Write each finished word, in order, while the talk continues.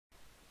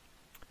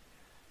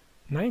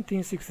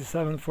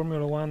1967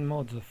 Formula One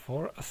mod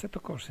for Assetto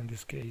Corsa in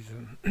this case.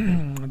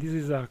 This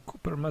is a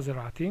Cooper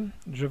Maserati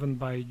driven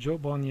by Joe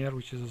Bonnier,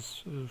 which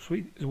is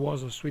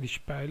was a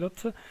Swedish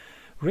pilot,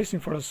 racing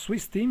for a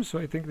Swiss team, so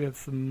I think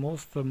that's the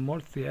most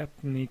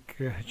multi-ethnic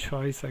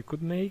choice I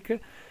could make.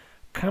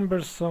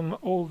 Cumbersome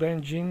old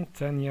engine,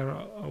 10 years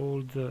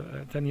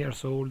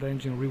old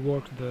engine,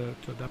 reworked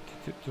to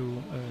adapt it to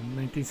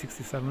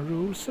 1967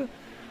 rules.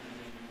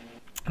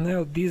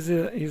 Now this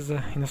is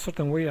in a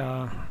certain way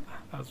a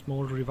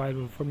small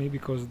revival for me,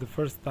 because the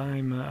first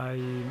time I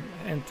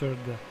entered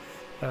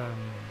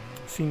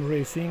sim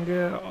racing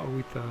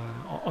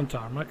on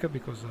tarmac,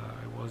 because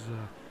I was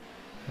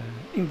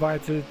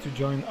invited to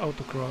join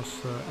autocross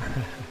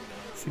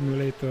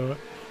simulator.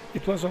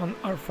 It was on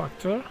R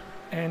Factor,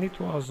 and it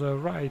was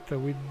right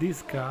with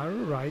this car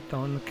right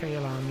on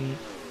Kyalami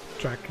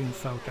track in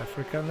South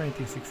Africa,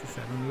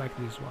 1967, like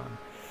this one.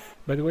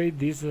 By the way,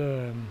 this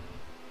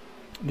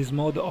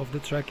mode of the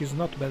track is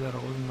not bad at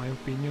all in my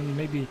opinion.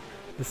 Maybe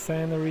the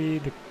scenery,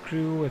 the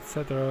crew,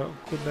 etc.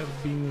 could have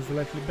been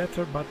slightly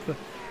better, but the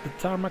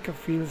tarmac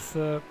feels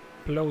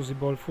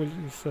plausible,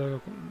 feels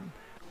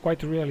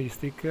quite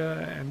realistic,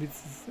 and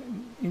it's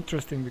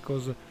interesting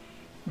because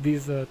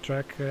this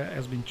track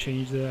has been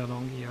changed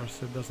along years.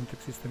 It doesn't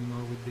exist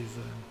anymore with this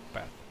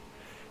path.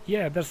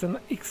 Yeah, there's an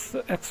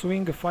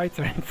X-Wing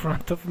fighter in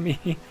front of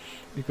me,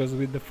 because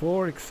with the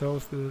 4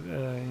 exhausts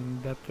in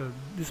that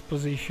this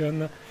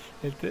position,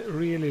 it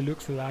really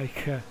looks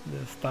like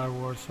the Star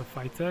Wars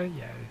fighter.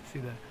 Yeah, you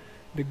see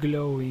the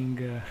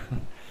glowing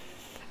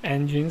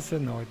engines.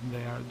 No,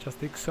 they are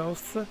just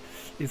exhausts.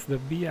 It's the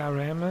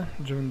BRM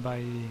driven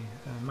by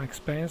Mike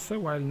Spence,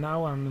 while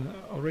now I'm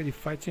already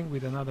fighting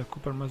with another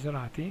Cooper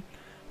Maserati,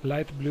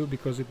 light blue,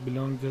 because it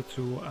belonged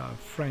to a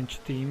French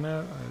team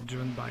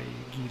driven by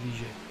Guy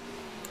Ligier.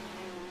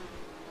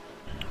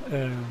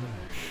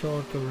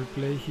 Short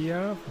replay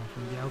here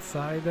from the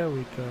outside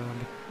with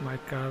my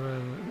car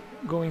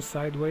going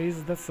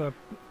sideways. That's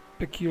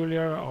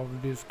peculiar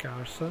of these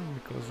cars,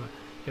 because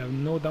you have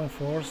no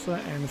downforce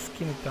and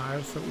skinny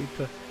tires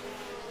with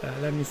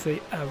let me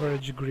say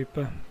average grip,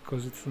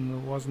 because it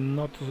was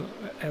not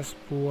as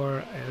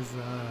poor as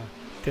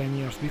 10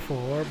 years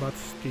before, but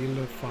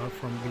still far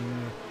from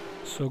being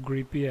so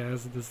grippy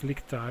as the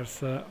slick tires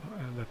that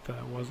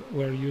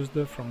were used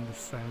from the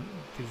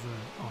 70s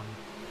on.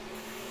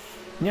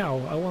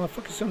 Now I want to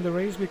focus on the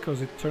race,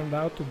 because it turned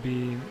out to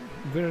be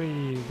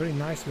very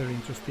nice, very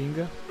interesting,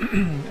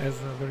 as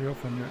very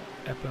often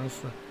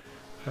happens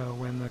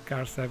when the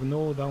cars have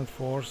no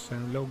downforce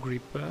and low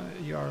grip.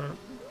 You are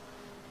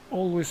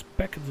always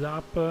packed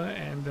up,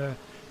 and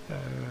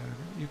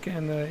you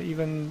can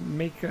even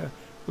make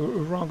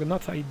wrong,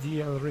 not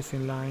ideal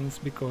racing lines,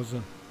 because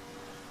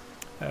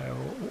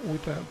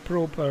with a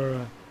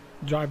proper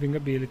driving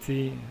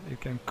ability you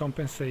can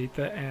compensate,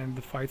 and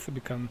the fights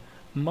become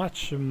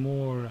much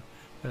more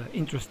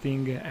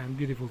interesting and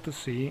beautiful to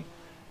see.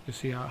 You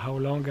see how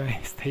long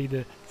I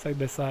stayed side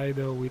by side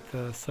with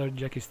Sir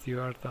Jackie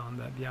Stewart on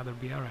the other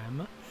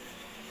BRM.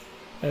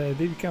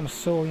 They become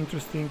so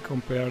interesting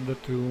compared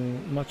to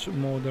much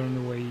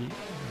modern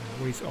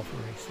ways of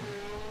racing.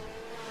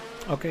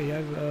 Okay,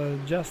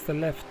 I've just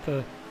left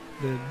the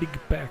big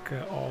pack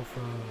of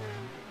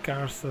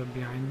cars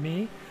behind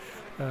me.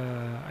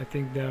 I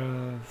think there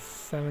are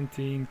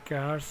 15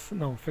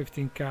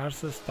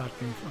 cars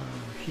starting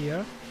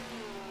here,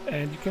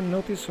 and you can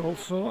notice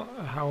also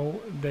how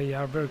they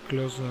are very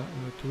close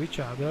to each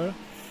other,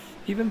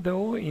 even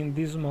though in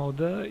this mode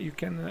you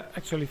can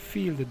actually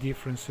feel the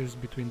differences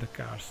between the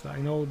cars. I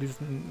know this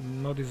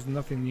mode is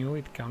nothing new,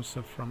 it comes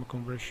from a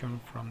conversion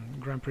from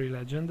Grand Prix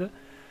Legend,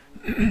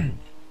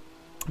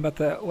 but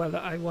well,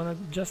 I want to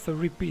just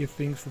repeat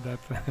things that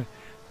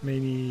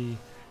many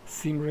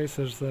sim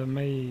racers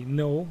may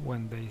know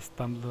when they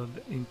stumbled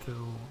into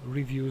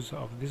reviews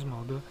of this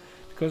mode,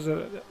 because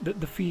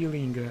the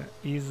feeling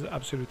is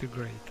absolutely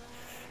great.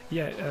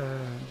 Yeah,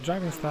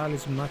 driving style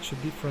is much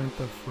different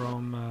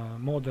from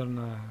modern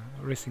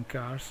race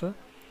cars,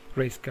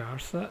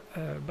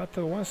 but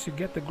once you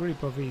get the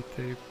grip of it,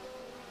 you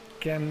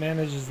can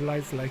manage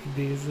slides like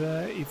this.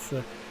 It's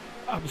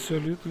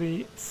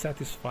absolutely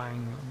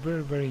satisfying,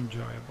 very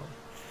enjoyable,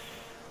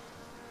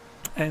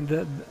 and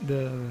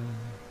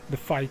the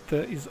fight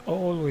is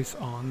always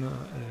on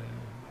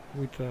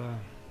with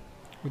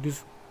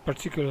this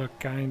particular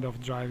kind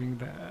of driving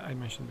that I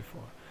mentioned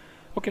before.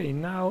 Okay,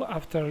 now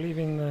after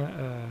leaving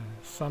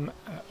some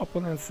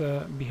opponents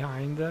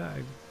behind,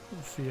 I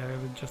see I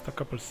have just a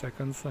couple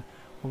seconds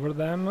over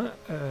them.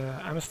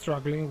 I'm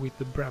struggling with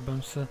the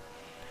Brabhams.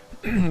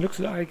 Looks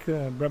like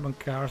Brabham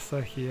cars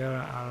here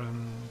are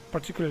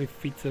particularly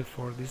fit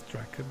for this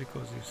track,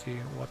 because you see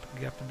what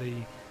gap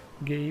they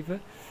gave.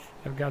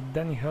 I've got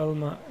Danny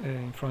Helm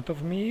in front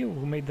of me,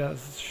 who made a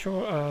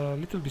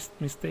little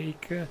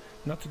mistake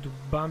not to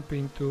bump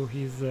into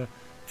his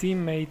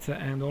teammate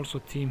and also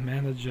team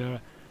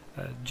manager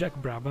Jack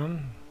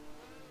Brabham.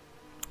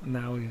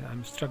 Now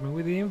I'm struggling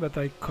with him, but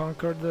I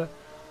conquered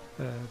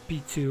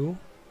P2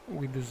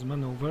 with this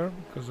maneuver,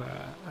 because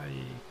I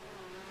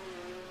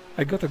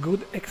I got a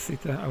good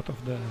exit out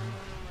of the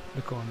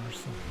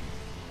corners.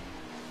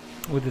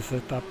 With the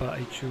setup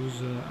I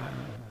choose,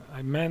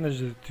 I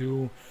managed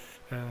to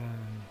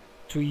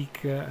tweak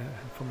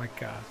for my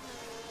car.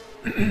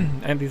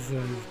 And this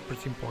is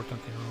pretty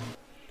important, you know.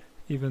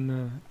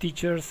 Even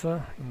teachers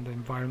in the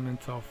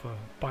environment of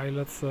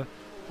pilots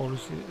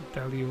always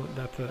tell you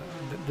that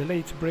the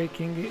late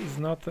braking is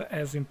not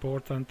as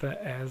important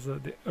as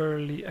the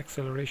early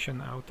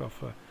acceleration out of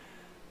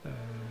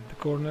the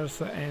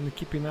corners and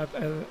keeping up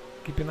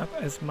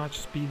as much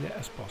speed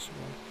as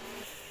possible.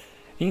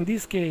 In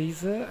this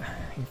case,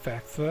 in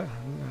fact,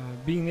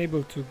 being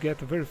able to get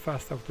very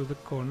fast out of the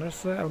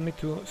corners allowed me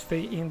to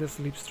stay in the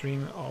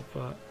slipstream of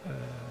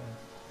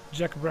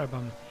Jack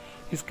Brabham.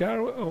 His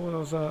car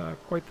was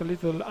quite a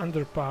little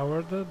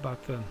underpowered, but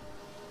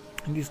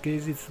in this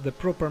case it's the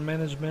proper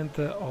management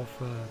of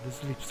the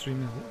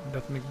slipstream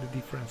that makes the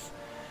difference.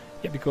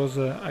 Yeah, because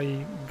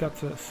I got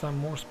some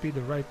more speed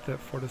right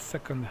for the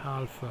second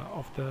half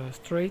of the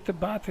straight,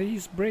 but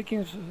he's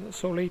braking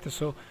so late,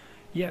 so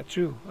yeah,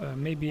 true,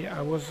 maybe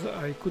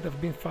I could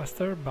have been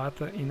faster, but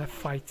in a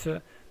fight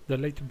the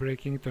late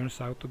braking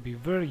turns out to be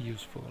very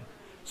useful.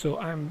 So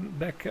I'm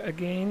back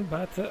again,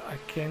 but I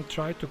can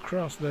try to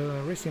cross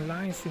the racing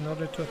lines in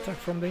order to attack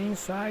from the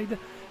inside,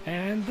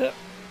 and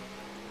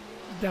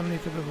damn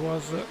it, there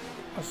was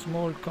a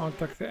small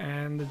contact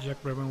and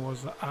Jack Brabham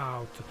was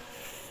out.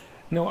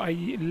 No,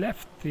 I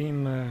left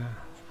him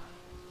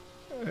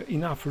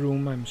enough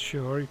room, I'm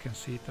sure, you can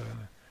see it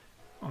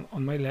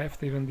on my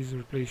left, even this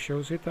replay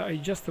shows it. I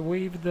just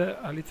waved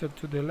a little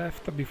to the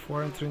left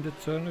before entering the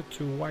turn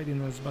to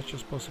widen as much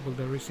as possible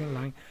the racing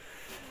line.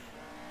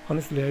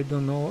 Honestly, I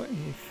don't know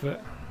if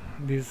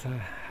this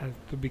had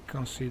to be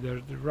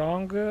considered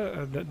wrong.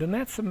 The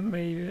nets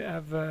may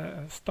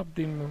have stopped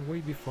him way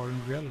before in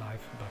real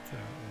life, but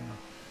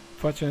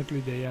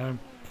fortunately they are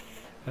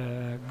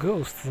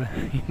ghosts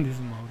in this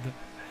mode.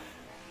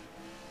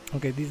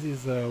 Okay, this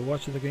is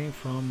Watch the Game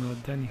from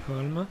Danny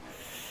Holm.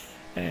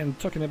 And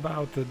talking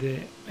about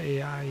the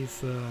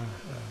AIs,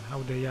 how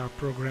they are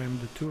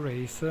programmed to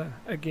race,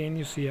 again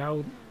you see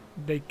how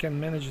they can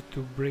manage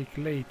to brake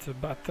late,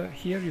 but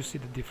here you see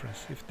the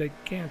difference. If they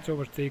can't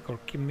overtake or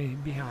keep me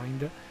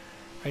behind,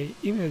 I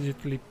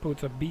immediately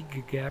put a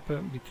big gap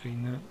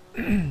between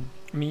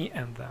me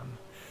and them.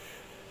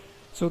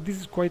 So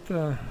this is quite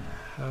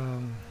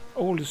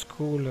old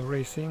school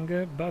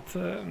racing, but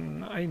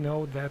I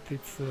know that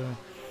it's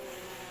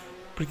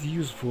pretty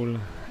useful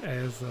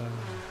as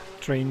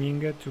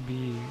training to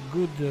be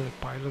good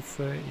pilots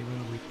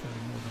even with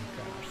modern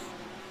cars.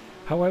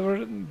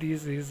 However,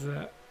 this is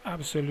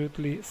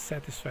absolutely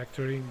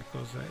satisfactory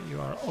because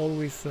you are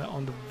always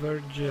on the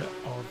verge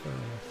of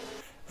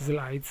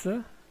slides,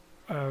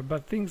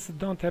 but things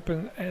don't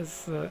happen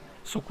as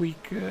so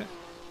quick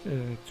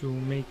to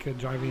make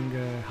driving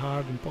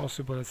hard,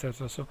 impossible,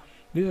 etc. So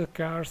these are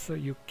cars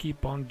you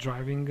keep on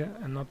driving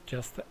and not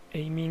just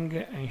aiming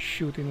and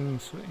shooting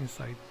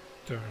inside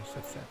turns,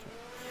 etc.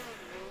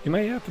 You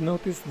may have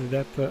noticed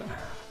that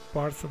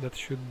parts that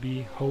should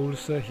be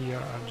holes here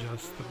are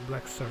just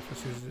black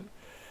surfaces.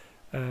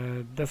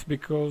 That's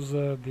because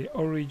the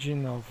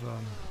origin of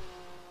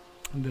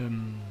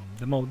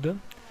the mode.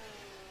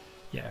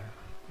 Yeah,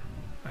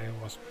 I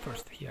was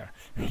first here.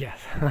 Yes,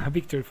 a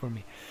victory for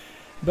me.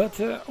 But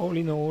all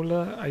in all,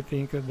 I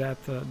think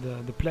that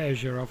the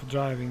pleasure of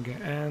driving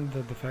and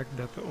the fact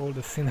that all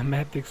the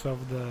cinematics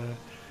of the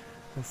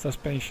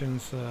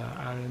suspensions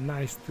are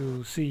nice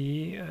to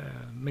see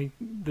make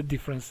the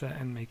difference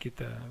and make it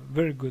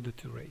very good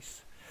to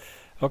race.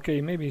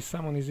 Okay, maybe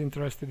someone is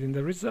interested in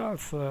the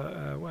results.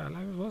 Well,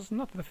 I was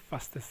not the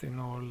fastest in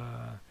all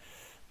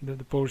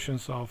the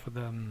portions of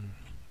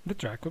the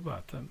track,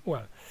 but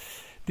well,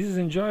 this is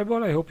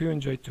enjoyable. I hope you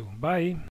enjoy too. Bye.